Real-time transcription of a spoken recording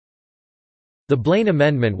The Blaine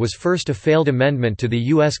Amendment was first a failed amendment to the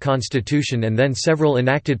U.S. Constitution and then several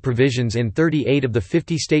enacted provisions in 38 of the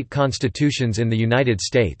 50 state constitutions in the United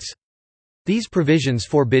States. These provisions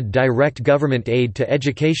forbid direct government aid to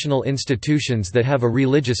educational institutions that have a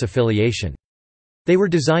religious affiliation. They were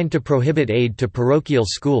designed to prohibit aid to parochial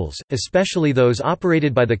schools, especially those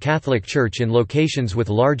operated by the Catholic Church in locations with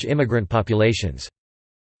large immigrant populations.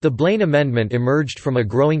 The Blaine Amendment emerged from a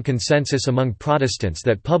growing consensus among Protestants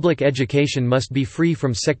that public education must be free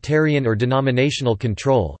from sectarian or denominational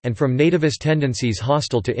control, and from nativist tendencies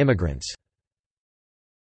hostile to immigrants.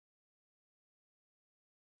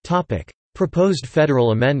 Proposed federal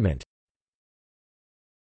amendment.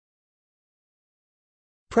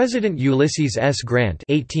 President Ulysses S. Grant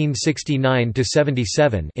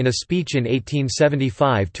 (1869–77) in a speech in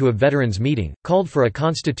 1875 to a veterans' meeting, called for a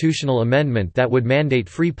constitutional amendment that would mandate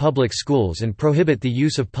free public schools and prohibit the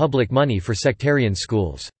use of public money for sectarian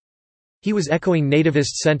schools. He was echoing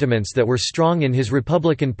nativist sentiments that were strong in his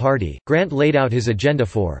Republican Party. Grant laid out his agenda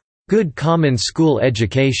for good common school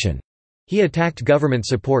education. He attacked government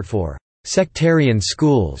support for sectarian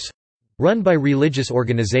schools run by religious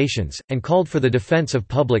organizations, and called for the defense of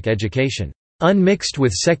public education, unmixed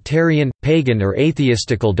with sectarian, pagan or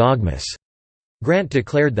atheistical dogmas. Grant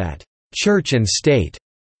declared that, "Church and state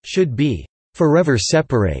should be forever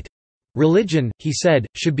separate. Religion," he said,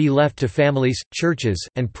 "should be left to families, churches,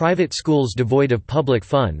 and private schools devoid of public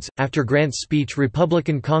funds." After Grant's speech,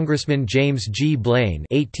 Republican Congressman James G. Blaine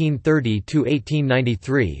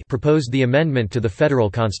 (1830–1893) proposed the amendment to the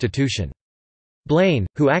federal Constitution. Blaine,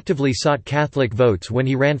 who actively sought Catholic votes when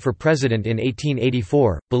he ran for president in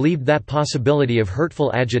 1884, believed that possibility of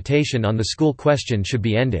hurtful agitation on the school question should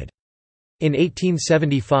be ended. In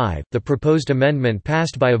 1875, the proposed amendment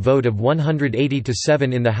passed by a vote of 180 to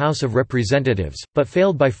 7 in the House of Representatives, but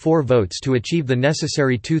failed by 4 votes to achieve the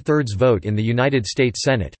necessary two-thirds vote in the United States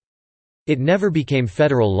Senate. It never became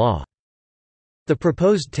federal law. The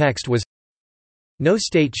proposed text was, "No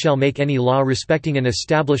state shall make any law respecting an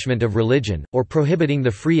establishment of religion, or prohibiting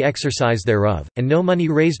the free exercise thereof, and no money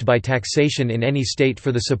raised by taxation in any state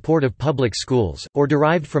for the support of public schools, or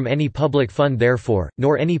derived from any public fund therefore,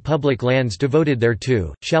 nor any public lands devoted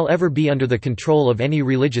thereto, shall ever be under the control of any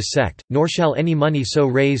religious sect, nor shall any money so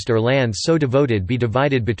raised or lands so devoted be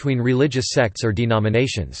divided between religious sects or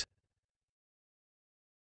denominations."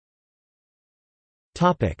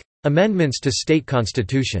 Amendments to state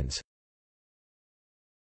constitutions.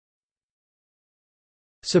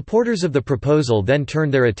 Supporters of the proposal then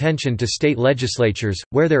turned their attention to state legislatures,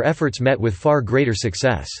 where their efforts met with far greater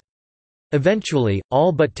success. Eventually,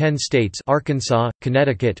 all but 10 states — Arkansas,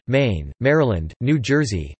 Connecticut, Maine, Maryland, New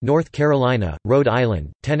Jersey, North Carolina, Rhode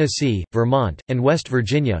Island, Tennessee, Vermont, and West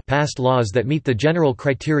Virginia — passed laws that meet the general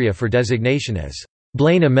criteria for designation as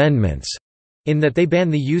Blaine Amendments, in that they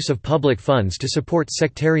ban the use of public funds to support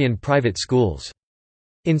sectarian private schools.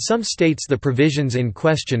 In some states the provisions in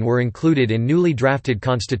question were included in newly drafted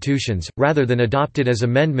constitutions, rather than adopted as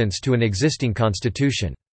amendments to an existing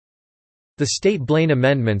constitution. The state Blaine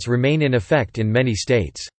Amendments remain in effect in many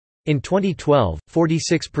states. In 2012,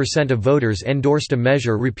 46% of voters endorsed a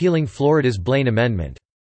measure repealing Florida's Blaine Amendment.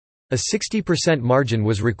 A 60% margin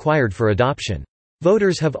was required for adoption.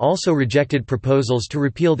 Voters have also rejected proposals to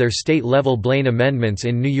repeal their state-level Blaine Amendments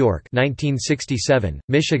in New York 1967,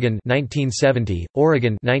 Michigan 1970,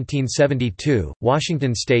 Oregon 1972,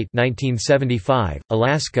 Washington State 1975,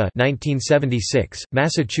 Alaska 1976,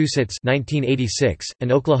 Massachusetts 1986,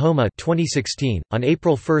 and Oklahoma 2016. On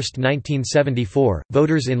April 1, 1974,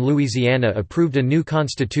 voters in Louisiana approved a new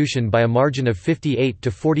constitution by a margin of 58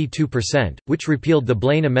 to 42%, which repealed the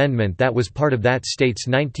Blaine Amendment that was part of that state's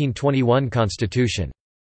 1921 constitution.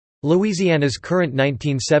 Louisiana's current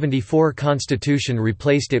 1974 constitution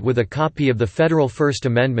replaced it with a copy of the federal First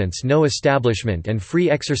Amendment's no establishment and free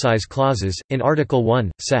exercise clauses, in Article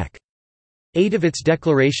 1, Sec. 8 of its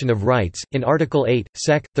Declaration of Rights. In Article 8,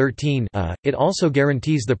 Sec. 13 it also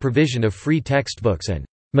guarantees the provision of free textbooks and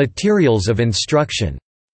materials of instruction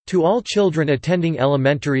to all children attending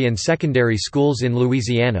elementary and secondary schools in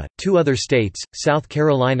Louisiana. 2 other states, South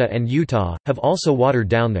Carolina and Utah, have also watered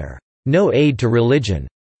down their "no aid to religion"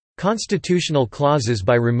 constitutional clauses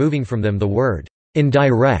by removing from them the word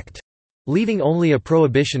 "indirect," leaving only a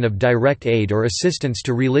prohibition of direct aid or assistance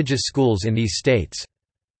to religious schools in these states.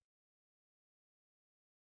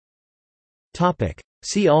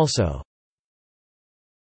 See also: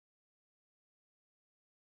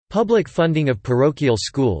 Public funding of parochial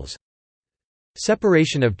schools,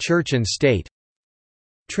 Separation of church and state,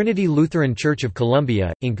 Trinity Lutheran Church of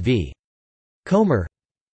Columbia, Inc. v. Comer.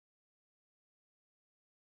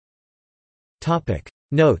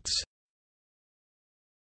 Notes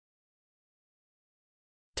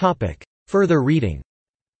Further reading.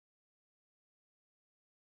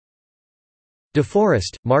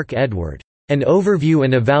 DeForest, Mark Edward. An Overview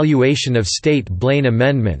and Evaluation of State Blaine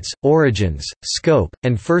Amendments, Origins, Scope,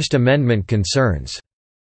 and First Amendment Concerns.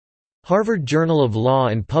 Harvard Journal of Law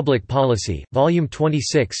and Public Policy, Volume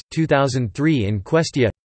 26, 2003 in Questia.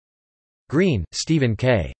 Green, Stephen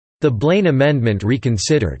K. The Blaine Amendment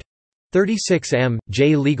Reconsidered. 36 M.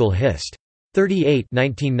 J. Legal Hist. 38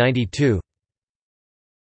 1992.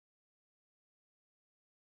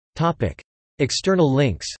 External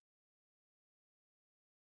links.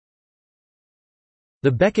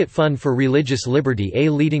 The Becket Fund for Religious Liberty, a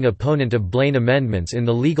leading opponent of Blaine Amendments in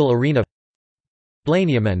the legal arena.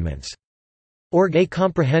 Blaine Amendments. Org, a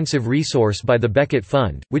comprehensive resource by the Becket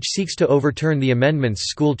Fund, which seeks to overturn the amendments'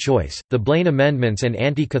 school choice, the Blaine Amendments and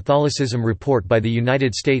Anti-Catholicism Report by the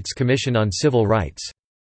United States Commission on Civil Rights.